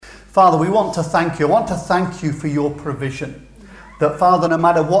Father, we want to thank you. I want to thank you for your provision. That, Father, no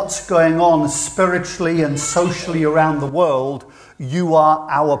matter what's going on spiritually and socially around the world, you are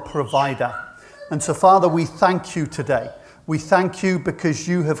our provider. And so, Father, we thank you today. We thank you because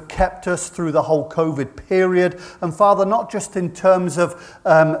you have kept us through the whole COVID period. And Father, not just in terms of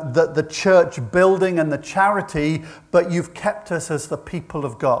the church building and the charity, but you've kept us as the people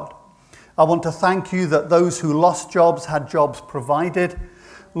of God. I want to thank you that those who lost jobs had jobs provided.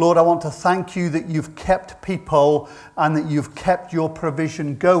 Lord, I want to thank you that you've kept people and that you've kept your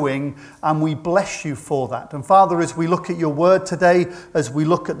provision going, and we bless you for that. And Father, as we look at your word today, as we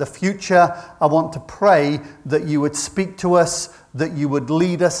look at the future, I want to pray that you would speak to us, that you would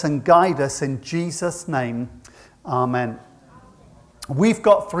lead us and guide us in Jesus' name. Amen. We've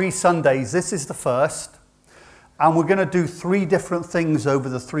got 3 Sundays. This is the first, and we're going to do 3 different things over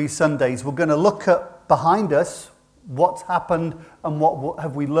the 3 Sundays. We're going to look at behind us, what's happened and what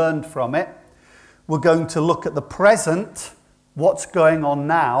have we learned from it. We're going to look at the present, what's going on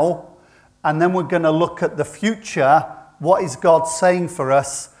now, and then we're going to look at the future, what is God saying for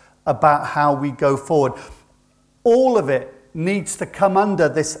us about how we go forward. All of it needs to come under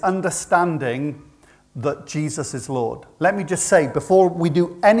this understanding that Jesus is Lord. Let me just say, before we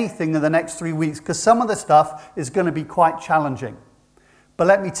do anything in the next 3 weeks, because some of the stuff is going to be quite challenging. But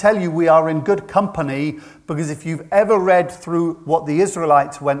let me tell you, we are in good company, because if you've ever read through what the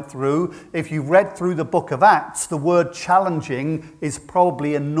Israelites went through, if you've read through the book of Acts, the word challenging is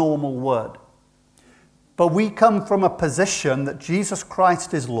probably a normal word. But we come from a position that Jesus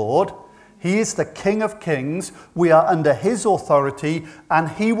Christ is Lord. He is the King of Kings. We are under his authority, and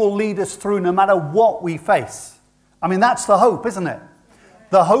he will lead us through no matter what we face. I mean, that's the hope, isn't it?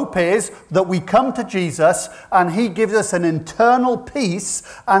 The hope is that we come to Jesus and he gives us an internal peace,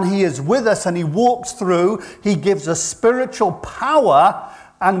 and he is with us and he walks through. He gives us spiritual power,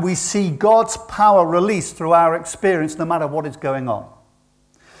 and we see God's power released through our experience no matter what is going on.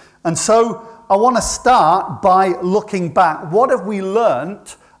 And so I want to start by looking back. What have we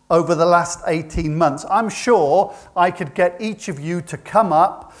learnt over the last 18 months? I'm sure I could get each of you to come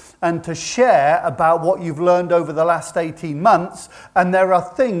up and to share about what you've learned over the last 18 months, and there are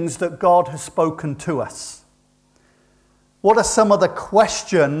things that God has spoken to us. What are some of the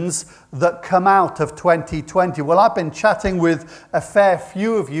questions that come out of 2020? Well, I've been chatting with a fair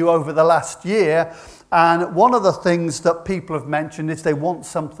few of you over the last year, and one of the things that people have mentioned is they want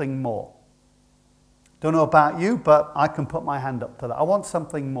something more. Don't know about you, but I can put my hand up to that. I want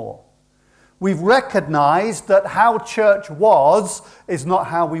something more. We've recognized that how church was is not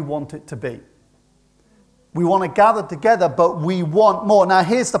how we want it to be. We want to gather together, but we want more. Now,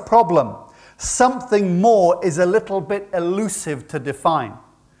 here's the problem. Something more is a little bit elusive to define.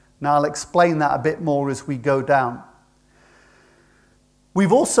 Now, I'll explain that a bit more as we go down.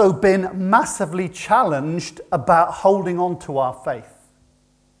 We've also been massively challenged about holding on to our faith.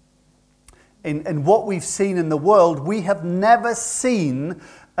 In what we've seen in the world, we have never seen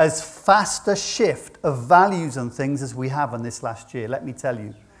as fast a shift of values and things as we have in this last year, let me tell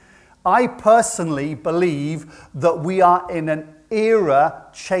you. I personally believe that we are in an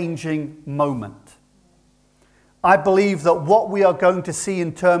era-changing moment. I believe that what we are going to see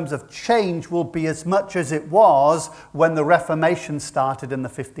in terms of change will be as much as it was when the Reformation started in the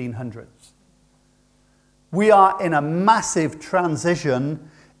 1500s. We are in a massive transition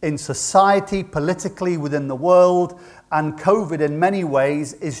in society, politically, within the world, and COVID in many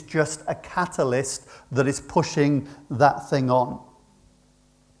ways is just a catalyst that is pushing that thing on.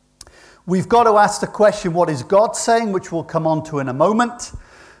 We've got to ask the question, what is God saying, which we'll come on to in a moment.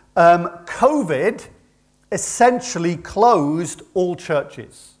 COVID essentially closed all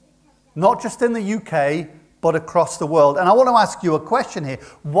churches, not just in the UK, but across the world. And I want to ask you a question here.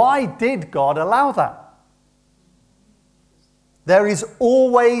 Why did God allow that? There is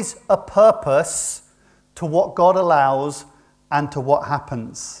always a purpose to what God allows and to what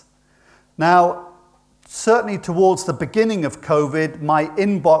happens. Now, certainly towards the beginning of COVID, my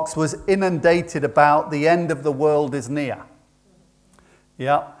inbox was inundated about the end of the world is near.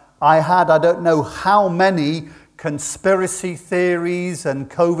 Yeah, I don't know how many conspiracy theories, and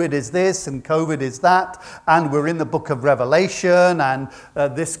COVID is this and COVID is that, and we're in the book of Revelation, and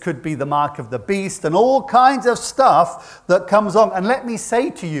this could be the mark of the beast, and all kinds of stuff that comes on. And let me say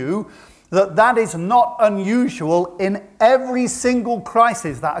to you that that is not unusual in every single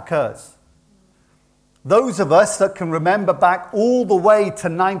crisis that occurs. Those of us that can remember back all the way to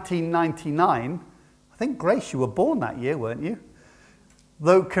 1999, I think, Grace, you were born that year, weren't you?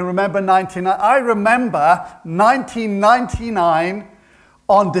 Though can remember 1999. I remember 1999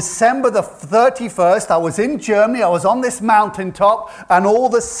 On December the 31st, I was in Germany, I was on this mountaintop, and all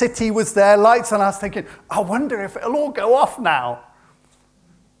the city was there, lights, and I was thinking, I wonder if it'll all go off now.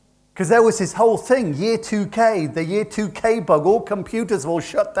 Because there was this whole thing, year 2K, the year 2K bug, all computers will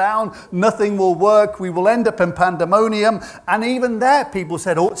shut down, nothing will work, we will end up in pandemonium. And even there, people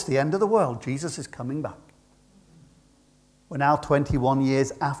said, oh, it's the end of the world, Jesus is coming back. We're now 21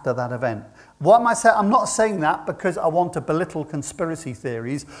 years after that event. What am I saying? I'm not saying that because I want to belittle conspiracy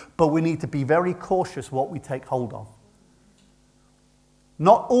theories, but we need to be very cautious what we take hold of.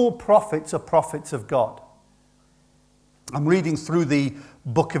 Not all prophets are prophets of God. I'm reading through the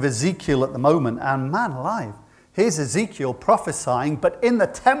book of Ezekiel at the moment, and man alive, here's Ezekiel prophesying, but in the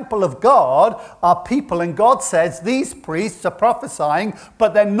temple of God are people, and God says these priests are prophesying,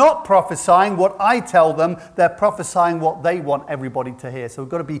 but they're not prophesying what I tell them, they're prophesying what they want everybody to hear. So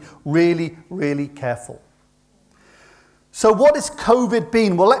we've got to be really, really careful. So what has COVID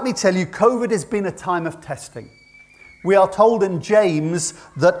been? Well, let me tell you, COVID has been a time of testing. We are told in James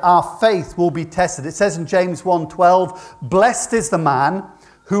that our faith will be tested. It says in James 1:12, blessed is the man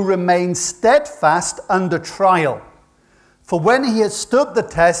who remains steadfast under trial. For when he has stood the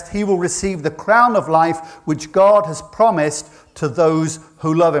test, he will receive the crown of life which God has promised to those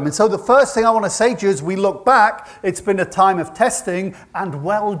who love him. And so the first thing I want to say to you as we look back, it's been a time of testing, and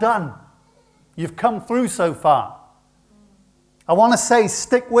well done. You've come through so far. I want to say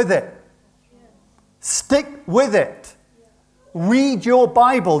stick with it. Stick with it. Read your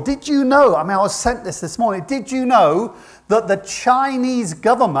Bible. Did you know, I was sent this morning, did you know that the Chinese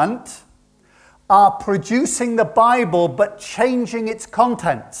government are producing the Bible but changing its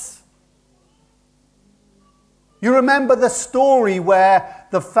contents? You remember the story where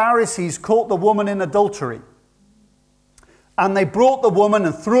the Pharisees caught the woman in adultery? And they brought the woman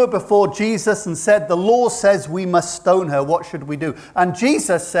and threw her before Jesus and said, the law says we must stone her. What should we do? And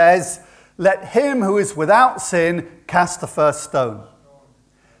Jesus says, let him who is without sin cast the first stone.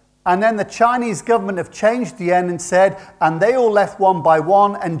 And then the Chinese government have changed the end and said, and they all left one by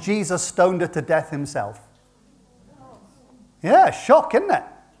one, and Jesus stoned her to death himself. Yeah, shock, isn't it?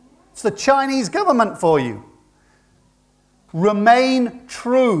 It's the Chinese government for you. Remain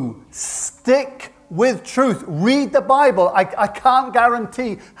true. Stick with truth. Read the Bible. I can't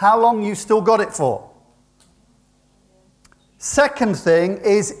guarantee how long you still got it for. Second thing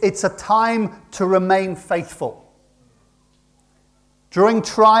is it's a time to remain faithful. During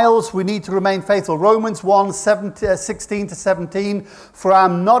trials, we need to remain faithful. Romans 1:16 to 17, for I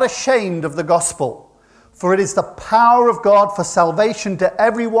am not ashamed of the gospel, for it is the power of God for salvation to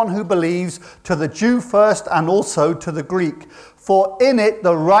everyone who believes, to the Jew first and also to the Greek. For in it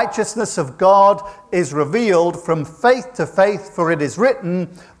the righteousness of God is revealed from faith to faith, for it is written,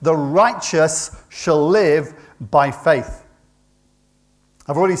 the righteous shall live by faith.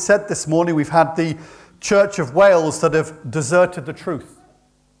 I've already said this morning we've had the Church of Wales that have deserted the truth.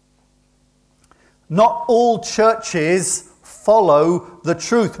 Not all churches follow the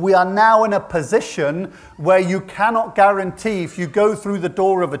truth. We are now in a position where you cannot guarantee if you go through the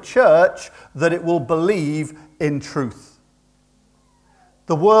door of a church that it will believe in truth.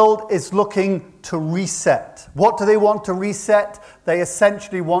 The world is looking to reset. What do they want to reset? They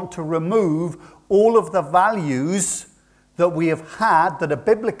essentially want to remove all of the values that we have had that are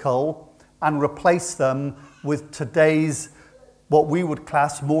biblical and replace them with today's, what we would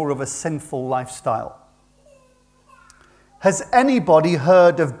class more of a sinful lifestyle. Has anybody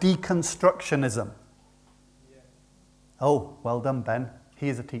heard of deconstructionism? Oh, well done, Ben. He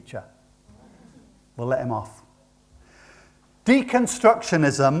is a teacher. We'll let him off.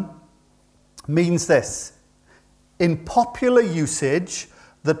 Deconstructionism means this. In popular usage,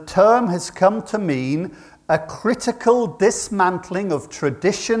 the term has come to mean a critical dismantling of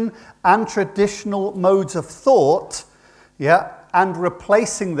tradition and traditional modes of thought, and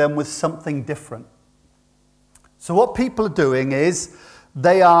replacing them with something different. So what people are doing is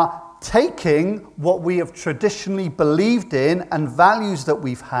they are taking what we have traditionally believed in and values that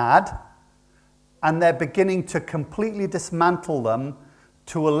we've had, and they're beginning to completely dismantle them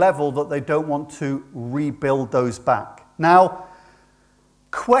to a level that they don't want to rebuild those back. Now,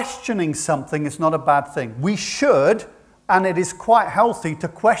 questioning something is not a bad thing. We should, and it is quite healthy to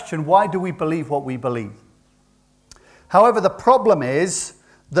question, why do we believe what we believe? However, the problem is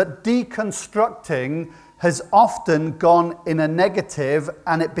that deconstructing has often gone in a negative,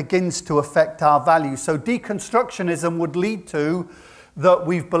 and it begins to affect our values. So deconstructionism would lead to that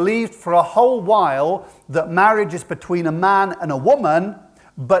we've believed for a whole while that marriage is between a man and a woman,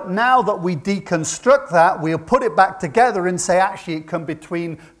 but now that we deconstruct that, we'll put it back together and say, actually, it can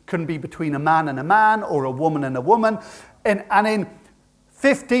be between a man and a man, or a woman and a woman. And in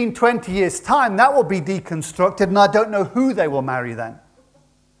 15, 20 years' time, that will be deconstructed, and I don't know who they will marry then.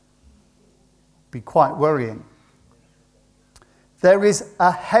 Be quite worrying. There is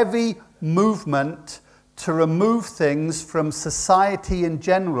a heavy movement to remove things from society in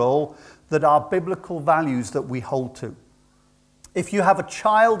general that are biblical values that we hold to. If you have a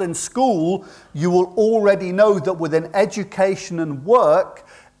child in school, you will already know that within education and work,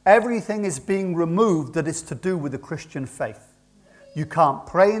 everything is being removed that is to do with the Christian faith. You can't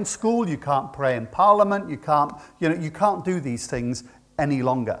pray in school, you can't pray in parliament, you can't do these things any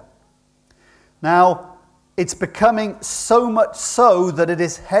longer. Now, it's becoming so much so that it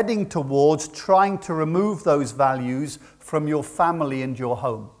is heading towards trying to remove those values from your family and your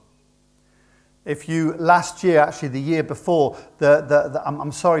home. If you, last year, actually the year before,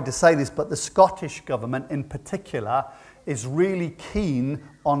 I'm sorry to say this, but the Scottish government in particular is really keen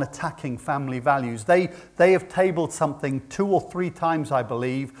on attacking family values. They have tabled something 2 or 3 times, I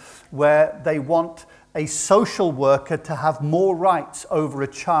believe, where they want a social worker to have more rights over a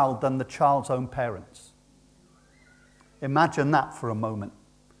child than the child's own parents. Imagine that for a moment.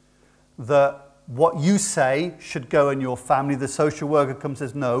 What you say should go in your family, the social worker comes and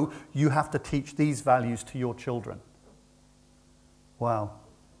says, no, you have to teach these values to your children. Wow.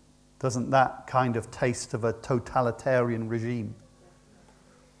 Doesn't that kind of taste of a totalitarian regime?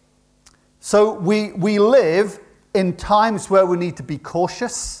 So we live in times where we need to be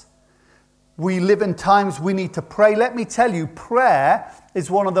cautious. We live in times we need to pray. Let me tell you, prayer is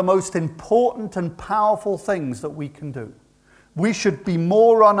one of the most important and powerful things that we can do. We should be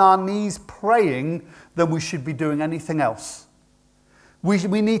more on our knees praying than we should be doing anything else.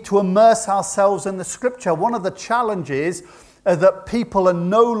 We need to immerse ourselves in the Scripture. One of the challenges is that people are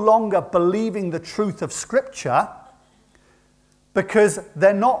no longer believing the truth of Scripture because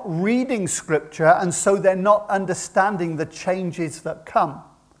they're not reading Scripture, and so they're not understanding the changes that come.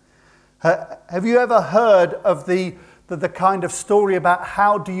 Have you ever heard of the kind of story about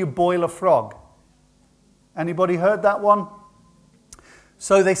how do you boil a frog? Anybody heard that one?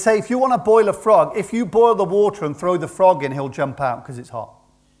 So they say if you want to boil a frog, if you boil the water and throw the frog in, he'll jump out because it's hot.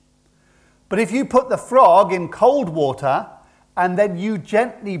 But if you put the frog in cold water and then you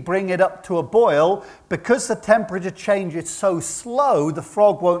gently bring it up to a boil, because the temperature change is so slow, the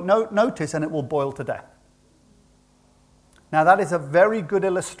frog won't notice and it will boil to death. Now that is a very good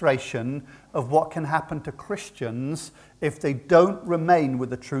illustration of what can happen to Christians if they don't remain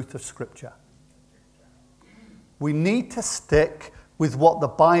with the truth of Scripture. We need to stick with what the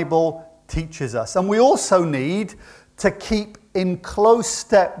Bible teaches us. And we also need to keep in close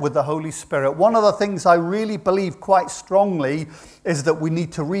step with the Holy Spirit. One of the things I really believe quite strongly is that we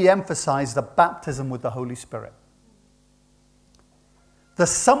need to re-emphasize the baptism with the Holy Spirit.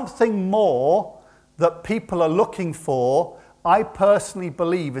 There's something more that people are looking for, I personally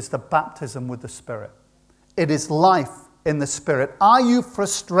believe, is the baptism with the Spirit. It is life in the Spirit. Are you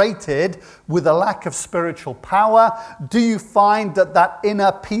frustrated with a lack of spiritual power? Do you find that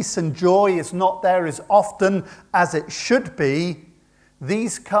inner peace and joy is not there as often as it should be?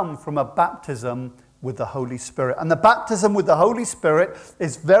 These come from a baptism with the Holy Spirit. And the baptism with the Holy Spirit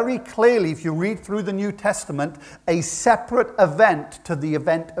is very clearly, if you read through the New Testament, a separate event to the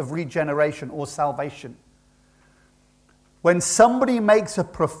event of regeneration or salvation. When somebody makes a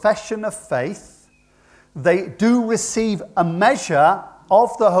profession of faith, they do receive a measure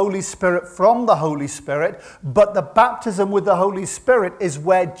of the Holy Spirit from the Holy Spirit, but the baptism with the Holy Spirit is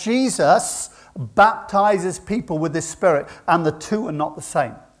where Jesus baptizes people with His Spirit, and the two are not the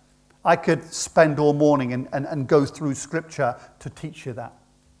same. I could spend all morning and go through Scripture to teach you that.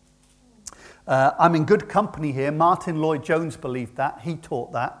 I'm in good company here. Martin Lloyd-Jones believed that. He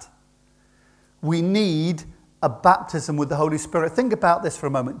taught that. We need a baptism with the Holy Spirit. Think about this for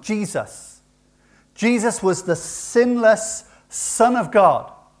a moment. Jesus was the sinless Son of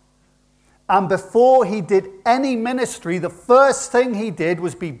God. And before he did any ministry, the first thing he did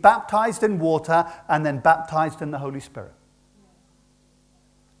was be baptized in water and then baptized in the Holy Spirit.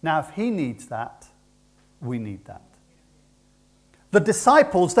 Now, if he needs that, we need that. The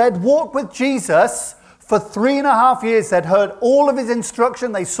disciples, they'd walked with Jesus for 3.5 years. They'd heard all of his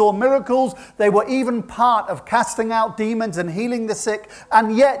instruction. They saw miracles. They were even part of casting out demons and healing the sick.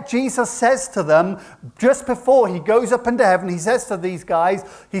 And yet Jesus says to them, just before he goes up into heaven, he says to these guys,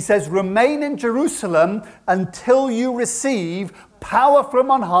 he says, remain in Jerusalem until you receive power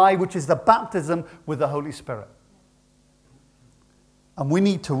from on high, which is the baptism with the Holy Spirit. And we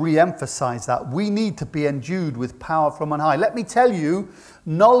need to re-emphasize that. We need to be endued with power from on high. Let me tell you,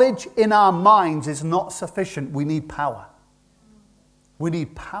 knowledge in our minds is not sufficient. We need power. We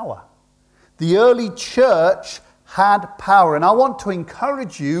need power. The early church had power. And I want to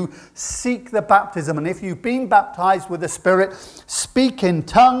encourage you, seek the baptism. And if you've been baptized with the Spirit, speak in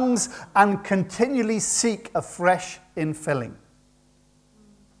tongues and continually seek a fresh infilling.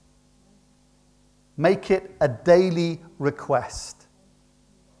 Make it a daily request.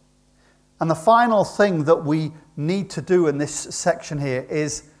 And the final thing that we need to do in this section here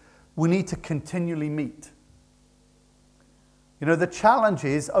is we need to continually meet. You know, the challenge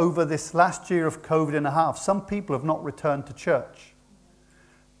is over this last year of COVID and a half, some people have not returned to church.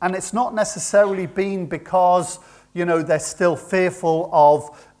 And it's not necessarily been because, you know, they're still fearful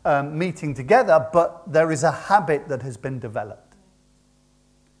of meeting together, but there is a habit that has been developed.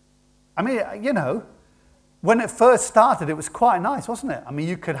 I mean, you know, when it first started, it was quite nice, wasn't it? I mean,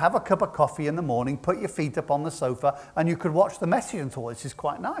 you could have a cup of coffee in the morning, put your feet up on the sofa, and you could watch the message and thought, this is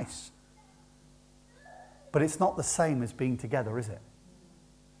quite nice. But it's not the same as being together, is it?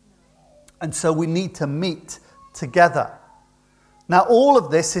 And so we need to meet together. Now, all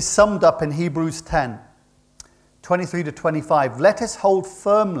of this is summed up in Hebrews 10, 23 to 25. Let us hold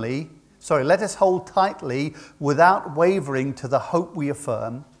tightly without wavering to the hope we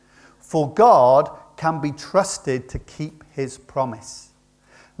affirm, for God can be trusted to keep his promise.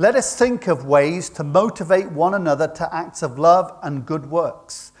 Let us think of ways to motivate one another to acts of love and good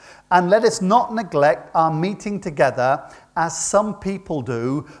works. And let us not neglect our meeting together as some people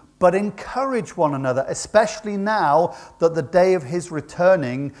do, but encourage one another, especially now that the day of his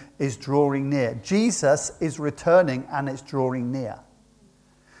returning is drawing near. Jesus is returning and it's drawing near.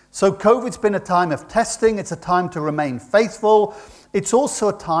 So COVID's been a time of testing. It's a time to remain faithful. It's also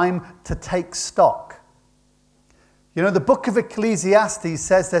a time to take stock. You know, the book of Ecclesiastes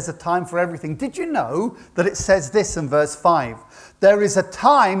says there's a time for everything. Did you know that it says this in verse 5? There is a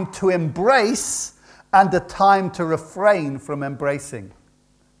time to embrace and a time to refrain from embracing.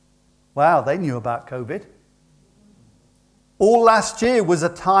 Wow, they knew about COVID. All last year was a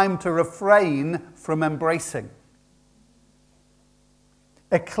time to refrain from embracing.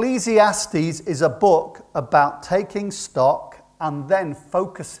 Ecclesiastes is a book about taking stock and then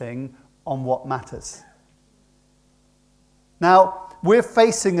focusing on what matters. Now, we're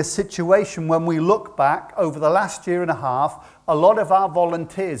facing a situation when we look back over the last year and a half, a lot of our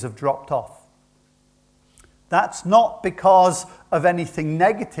volunteers have dropped off. That's not because of anything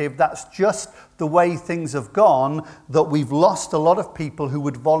negative, that's just the way things have gone, that we've lost a lot of people who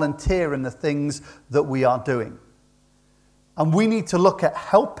would volunteer in the things that we are doing. And we need to look at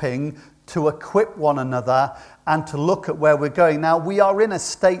helping to equip one another and to look at where we're going. Now, we are in a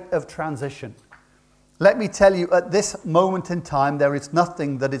state of transition. Let me tell you, at this moment in time, there is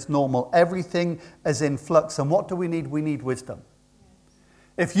nothing that is normal. Everything is in flux. And what do we need? We need wisdom.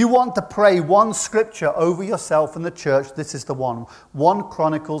 If you want to pray one scripture over yourself and the church, this is the one. 1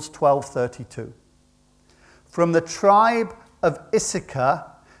 Chronicles 12:32. From the tribe of Issachar,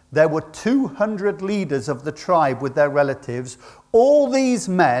 there were 200 leaders of the tribe with their relatives. All these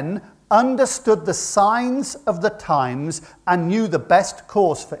men understood the signs of the times and knew the best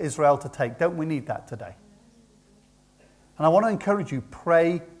course for Israel to take. Don't we need that today? And I want to encourage you,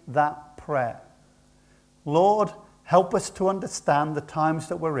 pray that prayer. Lord, help us to understand the times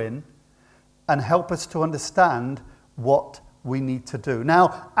that we're in and help us to understand what we need to do.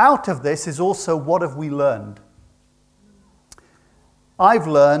 Now, out of this is also what have we learned? I've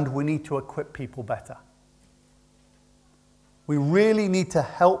learned we need to equip people better. We really need to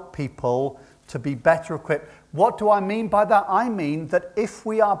help people to be better equipped. What do I mean by that? I mean that if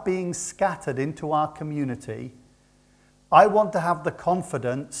we are being scattered into our community, I want to have the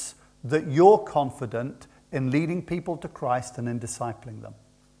confidence that you're confident in leading people to Christ and in discipling them.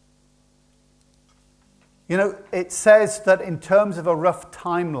 You know, it says that in terms of a rough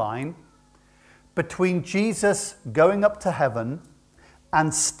timeline, between Jesus going up to heaven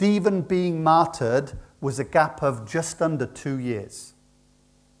and Stephen being martyred was a gap of just under 2 years.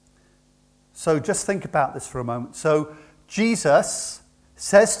 So just think about this for a moment. So Jesus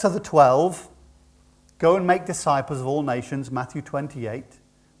says to the 12, go and make disciples of all nations, Matthew 28,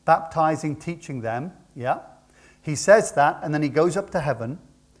 baptizing, teaching them. Yeah. He says that, and then he goes up to heaven.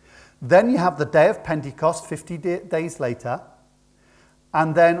 Then you have the day of Pentecost, 50 days later.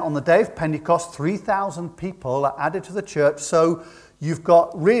 And then on the day of Pentecost, 3,000 people are added to the church. So you've got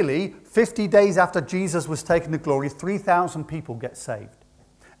really 50 days after Jesus was taken to glory, 3,000 people get saved.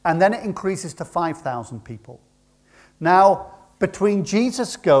 And then it increases to 5,000 people. Now, between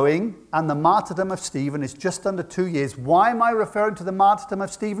Jesus going and the martyrdom of Stephen is just under 2 years. Why am I referring to the martyrdom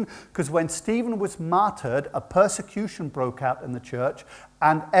of Stephen? Because when Stephen was martyred, a persecution broke out in the church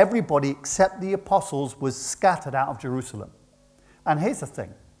and everybody except the apostles was scattered out of Jerusalem. And here's the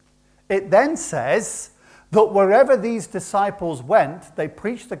thing. It then says that wherever these disciples went, they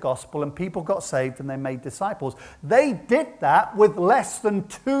preached the gospel and people got saved and they made disciples. They did that with less than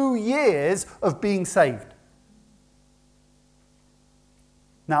 2 years of being saved.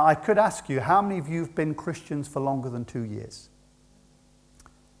 Now, I could ask you, how many of you have been Christians for longer than 2 years?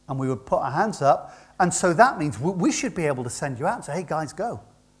 And we would put our hands up. And so that means we should be able to send you out and say, hey, guys, go.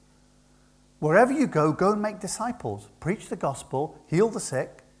 Wherever you go, go and make disciples. Preach the gospel, heal the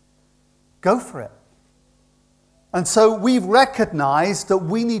sick. Go for it. And so we've recognized that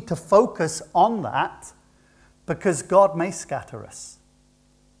we need to focus on that because God may scatter us.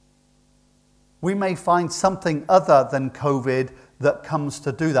 We may find something other than COVID that comes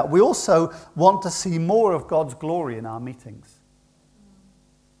to do that. We also want to see more of God's glory in our meetings.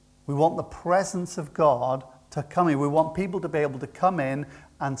 We want the presence of God to come in. We want people to be able to come in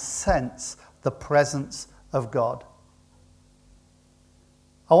and sense the presence of God.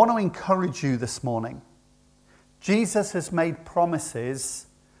 I want to encourage you this morning. Jesus has made promises,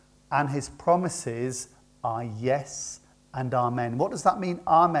 and his promises are yes and amen. What does that mean?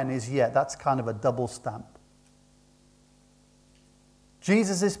 Amen is yeah. That's kind of a double stamp.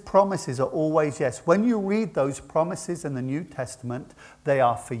 Jesus' promises are always yes. When you read those promises in the New Testament, they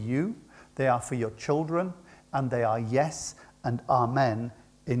are for you, they are for your children, and they are yes and amen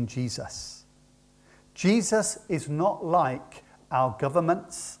in Jesus. Jesus is not like our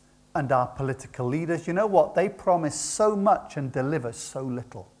governments and our political leaders. You know what? They promise so much and deliver so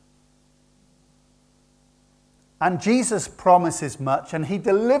little. And Jesus promises much and he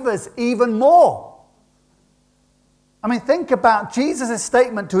delivers even more. I mean, think about Jesus'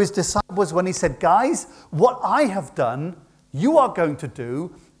 statement to his disciples when he said, guys, what I have done, you are going to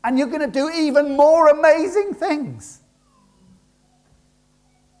do, and you're going to do even more amazing things.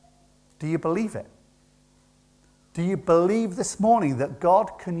 Do you believe it? Do you believe this morning that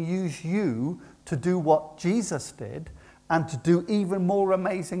God can use you to do what Jesus did and to do even more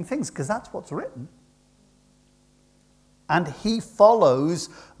amazing things? Because that's what's written. And he follows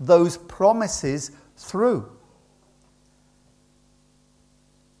those promises through.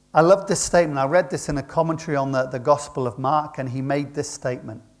 I love this statement. I read this in a commentary on the Gospel of Mark, and he made this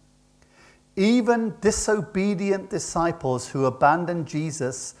statement. Even disobedient disciples who abandon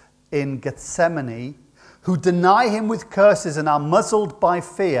Jesus in Gethsemane, who deny him with curses and are muzzled by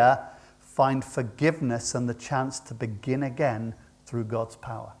fear, find forgiveness and the chance to begin again through God's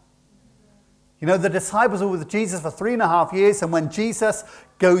power. You know, the disciples were with Jesus for 3.5 years, and when Jesus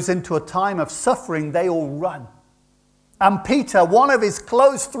goes into a time of suffering, they all run. And Peter, one of his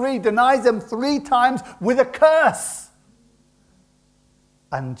close three, denies him 3 times with a curse.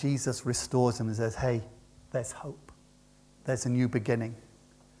 And Jesus restores him and says, hey, there's hope. There's a new beginning.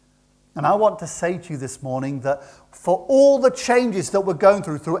 And I want to say to you this morning that for all the changes that we're going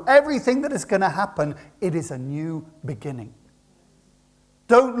through everything that is going to happen, it is a new beginning.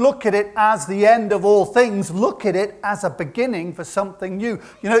 Don't look at it as the end of all things. Look at it as a beginning for something new.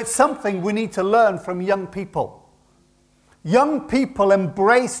 You know, it's something we need to learn from young people. Young people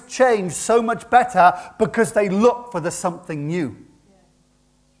embrace change so much better because they look for the something new.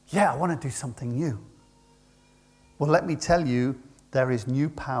 Yeah, I want to do something new. Well, let me tell you, there is new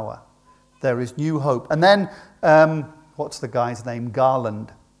power. There is new hope. And then, what's the guy's name?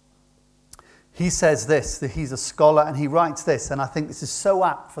 Garland. He says this, that he's a scholar, and he writes this, and I think this is so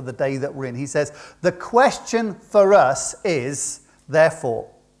apt for the day that we're in. He says, the question for us is, therefore,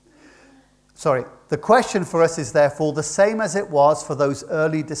 the same as it was for those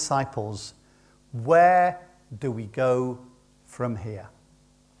early disciples. Where do we go from here?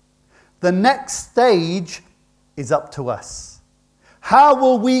 The next stage is up to us. How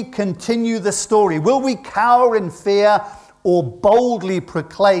will we continue the story? Will we cower in fear or boldly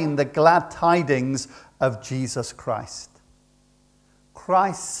proclaim the glad tidings of Jesus Christ?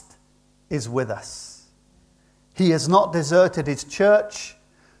 Christ is with us. He has not deserted his church.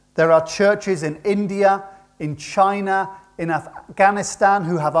 There are churches in India, in China, in Afghanistan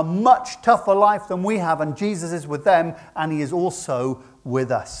who have a much tougher life than we have, and Jesus is with them, and he is also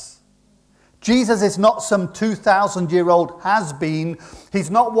with us. Jesus is not some 2,000-year-old has-been. He's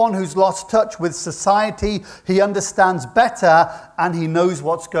not one who's lost touch with society. He understands better and he knows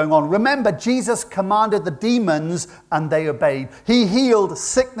what's going on. Remember, Jesus commanded the demons and they obeyed. He healed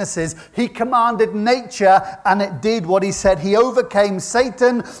sicknesses. He commanded nature and it did what he said. He overcame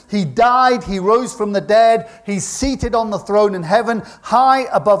Satan. He died. He rose from the dead. He's seated on the throne in heaven, high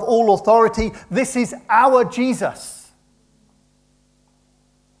above all authority. This is our Jesus.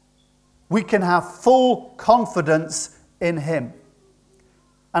 We can have full confidence in him.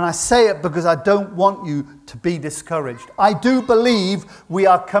 And I say it because I don't want you to be discouraged. I do believe we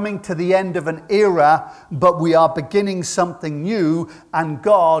are coming to the end of an era, but we are beginning something new, and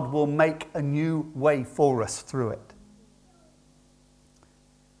God will make a new way for us through it.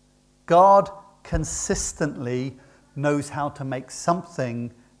 God consistently knows how to make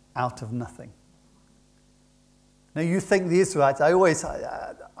something out of nothing. Now you think the Israelites, I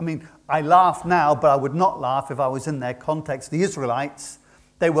laugh now, but I would not laugh if I was in their context. The Israelites,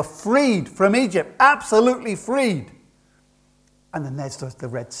 they were freed from Egypt, absolutely freed. And then there's the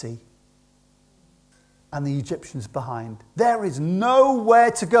Red Sea. And the Egyptians behind. There is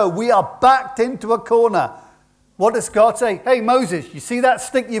nowhere to go. We are backed into a corner. What does God say? Hey, Moses, you see that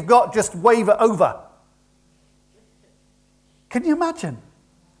stick you've got? Just wave it over. Can you imagine?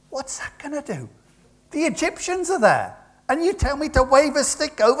 What's that going to do? The Egyptians are there. And you tell me to wave a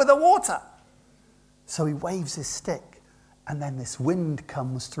stick over the water. So he waves his stick. And then this wind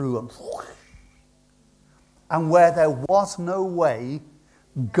comes through and whoosh. And where there was no way,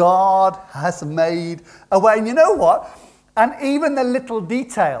 God has made a way. And you know what? And even the little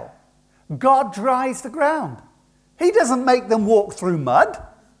detail, God dries the ground. He doesn't make them walk through mud.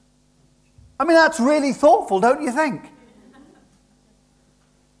 I mean, that's really thoughtful, don't you think?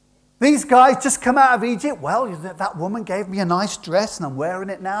 These guys just come out of Egypt. Well, that woman gave me a nice dress and I'm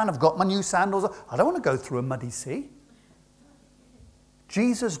wearing it now and I've got my new sandals. I don't want to go through a muddy sea.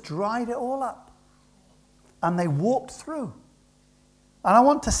 Jesus dried it all up and they walked through. And I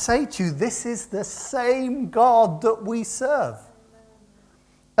want to say to you, this is the same God that we serve.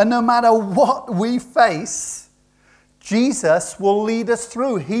 And no matter what we face, Jesus will lead us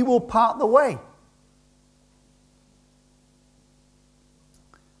through. He will part the way.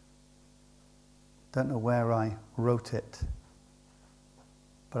 Don't know where I wrote it,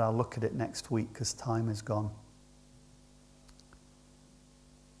 but I'll look at it next week because time is gone.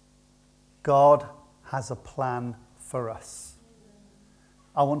 God has a plan for us.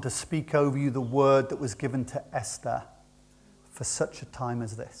 I want to speak over you the word that was given to Esther for such a time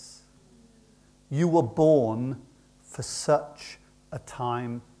as this. You were born for such a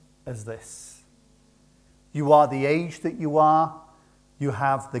time as this. You are the age that you are. You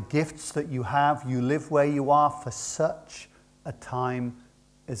have the gifts that you have. You live where you are for such a time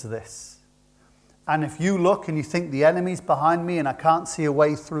as this. And if you look and you think the enemy's behind me and I can't see a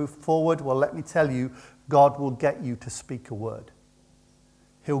way through forward, well, let me tell you, God will get you to speak a word.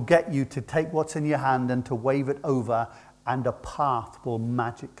 He'll get you to take what's in your hand and to wave it over, and a path will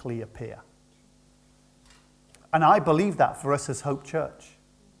magically appear. And I believe that for us as Hope Church.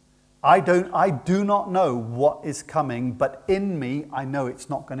 I do not know what is coming, but in me, I know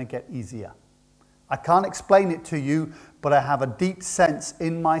it's not going to get easier. I can't explain it to you, but I have a deep sense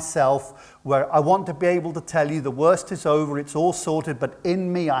in myself where I want to be able to tell you the worst is over, it's all sorted, but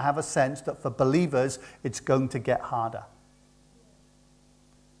in me I have a sense that for believers, it's going to get harder.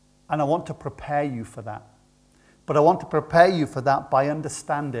 And I want to prepare you for that. But I want to prepare you for that by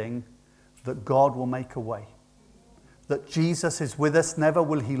understanding that God will make a way. That Jesus is with us, never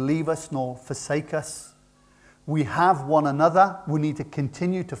will he leave us nor forsake us. We have one another, we need to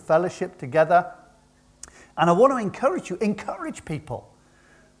continue to fellowship together. And I want to encourage you, encourage people.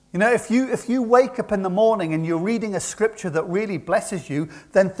 You know, if you wake up in the morning and you're reading a scripture that really blesses you,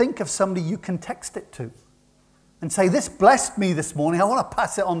 then think of somebody you can text it to. And say, this blessed me this morning, I want to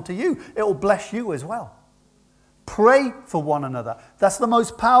pass it on to you. It will bless you as well. Pray for one another. That's the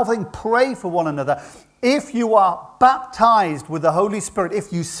most powerful thing, pray for one another. If you are baptized with the Holy Spirit,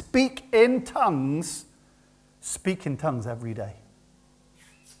 if you speak in tongues every day.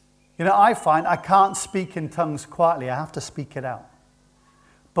 You know, I find I can't speak in tongues quietly. I have to speak it out.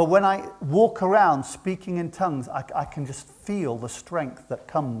 But when I walk around speaking in tongues, I can just feel the strength that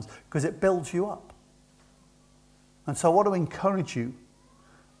comes because it builds you up. And so I want to encourage you.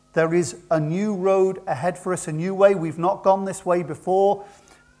 There is a new road ahead for us, a new way. We've not gone this way before.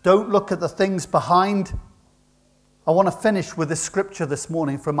 Don't look at the things behind. I want to finish with a scripture this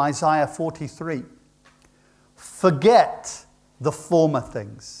morning from Isaiah 43. Forget the former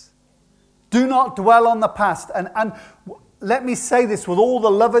things. Do not dwell on the past. And let me say this with all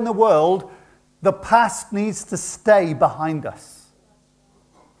the love in the world, the past needs to stay behind us.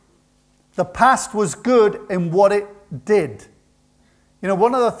 The past was good in what it did. You know,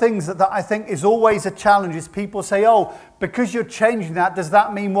 one of the things that I think is always a challenge is people say, oh, because you're changing that, does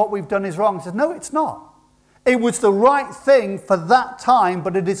that mean what we've done is wrong? I said, no, it's not. It was the right thing for that time,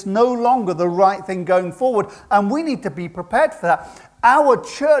 but it is no longer the right thing going forward. And we need to be prepared for that. Our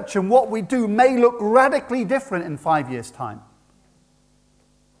church and what we do may look radically different in 5 years' time.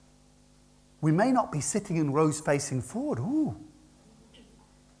 We may not be sitting in rows facing forward. Ooh.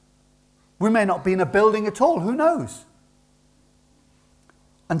 We may not be in a building at all. Who knows?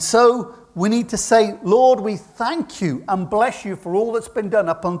 And so we need to say, Lord, we thank you and bless you for all that's been done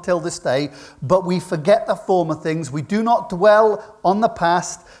up until this day, but we forget the former things. We do not dwell on the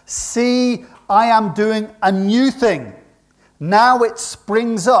past. See, I am doing a new thing. Now it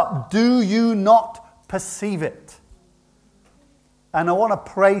springs up. Do you not perceive it? And I want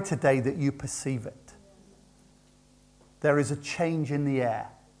to pray today that you perceive it. There is a change in the air.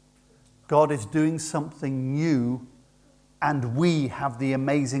 God is doing something new, and we have the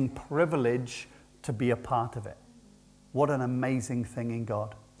amazing privilege to be a part of it. What an amazing thing in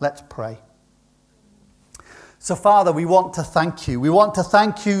God. Let's pray. So, Father, we want to thank you. We want to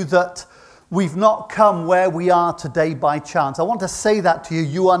thank you that we've not come where we are today by chance. I want to say that to you.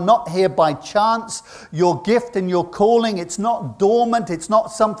 You are not here by chance. Your gift and your calling, it's not dormant. It's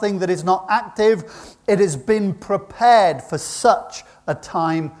not something that is not active. It has been prepared for such a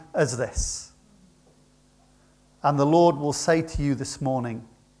time as this. And the Lord will say to you this morning,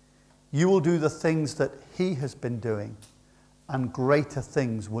 you will do the things that he has been doing, and greater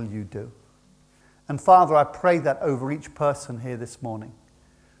things will you do. And Father, I pray that over each person here this morning,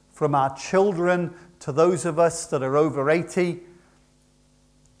 from our children to those of us that are over 80,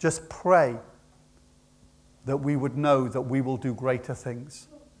 just pray that we would know that we will do greater things,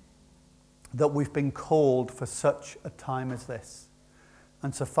 that we've been called for such a time as this.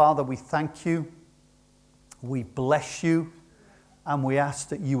 And so, Father, we thank you. We bless you, and we ask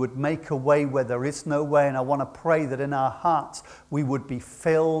that you would make a way where there is no way. And I want to pray that in our hearts we would be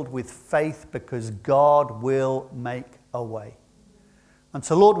filled with faith, because God will make a way. And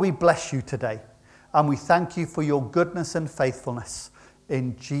so, Lord, we bless you today, and we thank you for your goodness and faithfulness.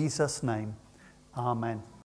 In Jesus' name, amen.